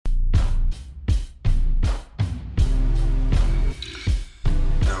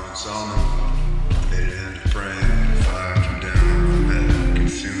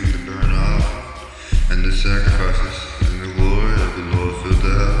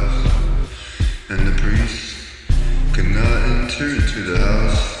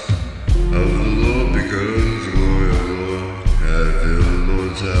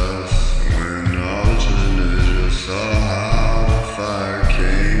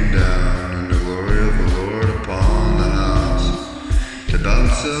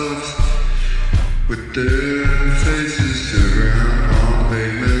their faces to the ground on the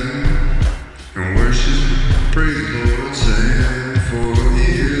pavement, and worship, praise the Lord, saying, for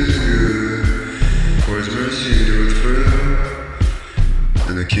he is good, for his mercy endureth forever.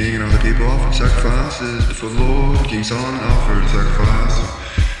 And the king and all the people offered sacrifices before the Lord. King Solomon offered sacrifice of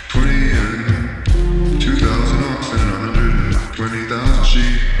 20 and 2,000 oxen and 120,000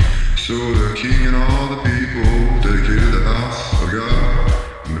 sheep. So the king and all the people dedicated the house of God.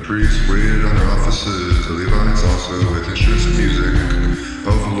 And the priests waited on their offices, the Levites also with instruments of music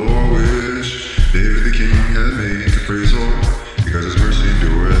of the Lord, which David the king had made to praise the Lord, because his mercy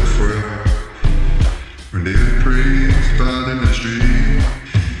endureth forever. When David praised by their ministry,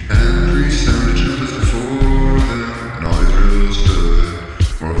 and the priests sounded trumpets before them, and all Israel stood,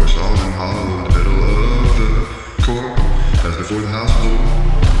 moreover Solomon hallowed the middle of the court, as before the house of the Lord.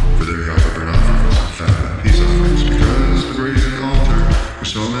 For there he offered burnt offerings and fat peace offerings, because the brazen altar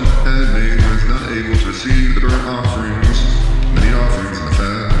which Solomon had made was not able to receive the burnt offerings, the meat offerings, and the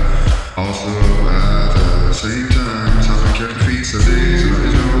fat. Also at the same time Solomon kept the feast of days of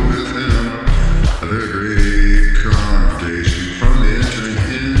Israel with him, a very great congregation, from the entering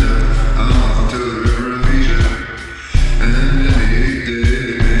in of Hamath until the river of Egypt. And in the 8th day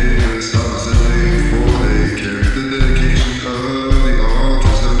they made a solemn assembly, for they carried the dedication of the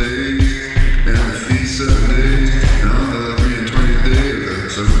altars of days, and the feast 7 days. And on the 23rd day of the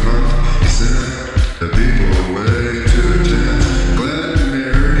 7th month he sent the people away to their tents, glad and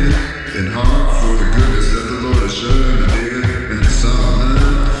merry in heart for the goodness that the Lord has shown to David and to Solomon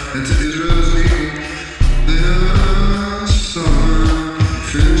and to Israel's people. Then Solomon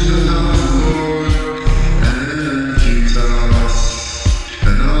finished the house of the Lord and the king's house,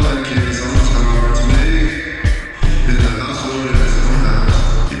 and all that came on his heart to make in the house of the Lord in his own house.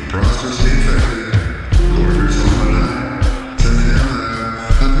 He prosperously effected. Lord, here's all my life. Send me down there.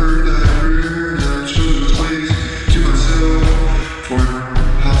 I've heard thy prayer, and I've chosen this place to myself for a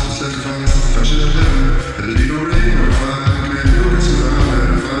house of sacrifice. If I should have heaven, and there be no rain or fire, command the locusts to come out,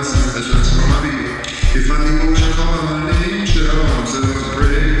 and if I send pestilence among my people, if my people shall call by my name, shall themselves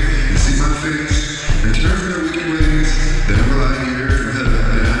pray, and seek my face, and turn from their wicked ways, then will I hear from heaven,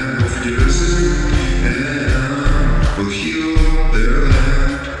 and will forgive their sin, and will heal their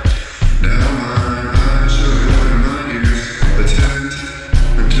land. Now mine eyes shall be open, and mine ears attent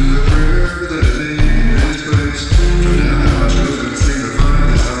unto the prayer that is made in this place. For now I have chosen to sanctify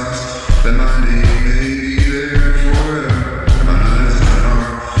this house, that my name may be there forever, and my eyes and my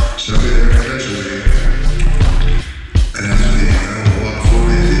heart shall be there perpetually. And as for thee, I will walk before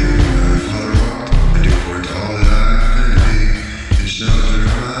thee, thy father walked, and do according to all that I have commanded thee, and shall observe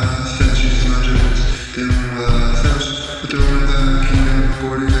my statutes and my judgments. Then will I establish the throne of thy kingdom,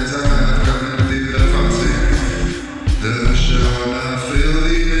 according as I have covenanted thee thy father, saying, thou shalt not fail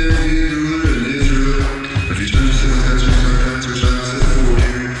thee, and be ruler in Israel. If you turn to my statutes and my commandments which I have set before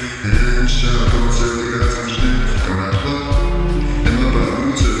you, and shall go and serve the gods of understand, and will not pluck them up by the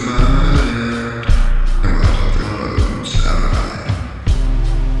roots of my land, and will not pluck them up by the roots out of my land.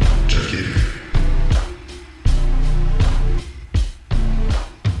 Just kidding.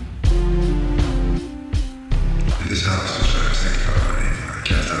 In this house which I have sanctified my name, I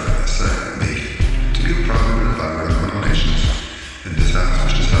cast out of my sight and make it to be a proverb and a byword among all nations. And this house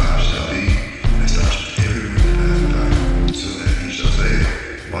which is high shall be an astonishment to everyone that passeth by, so that he shall say,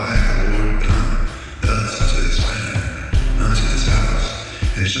 why hath the Lord done thus unto this man, unto this house?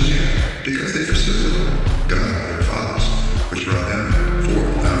 And it shall be, because they forsook the Lord God of their fathers, which brought down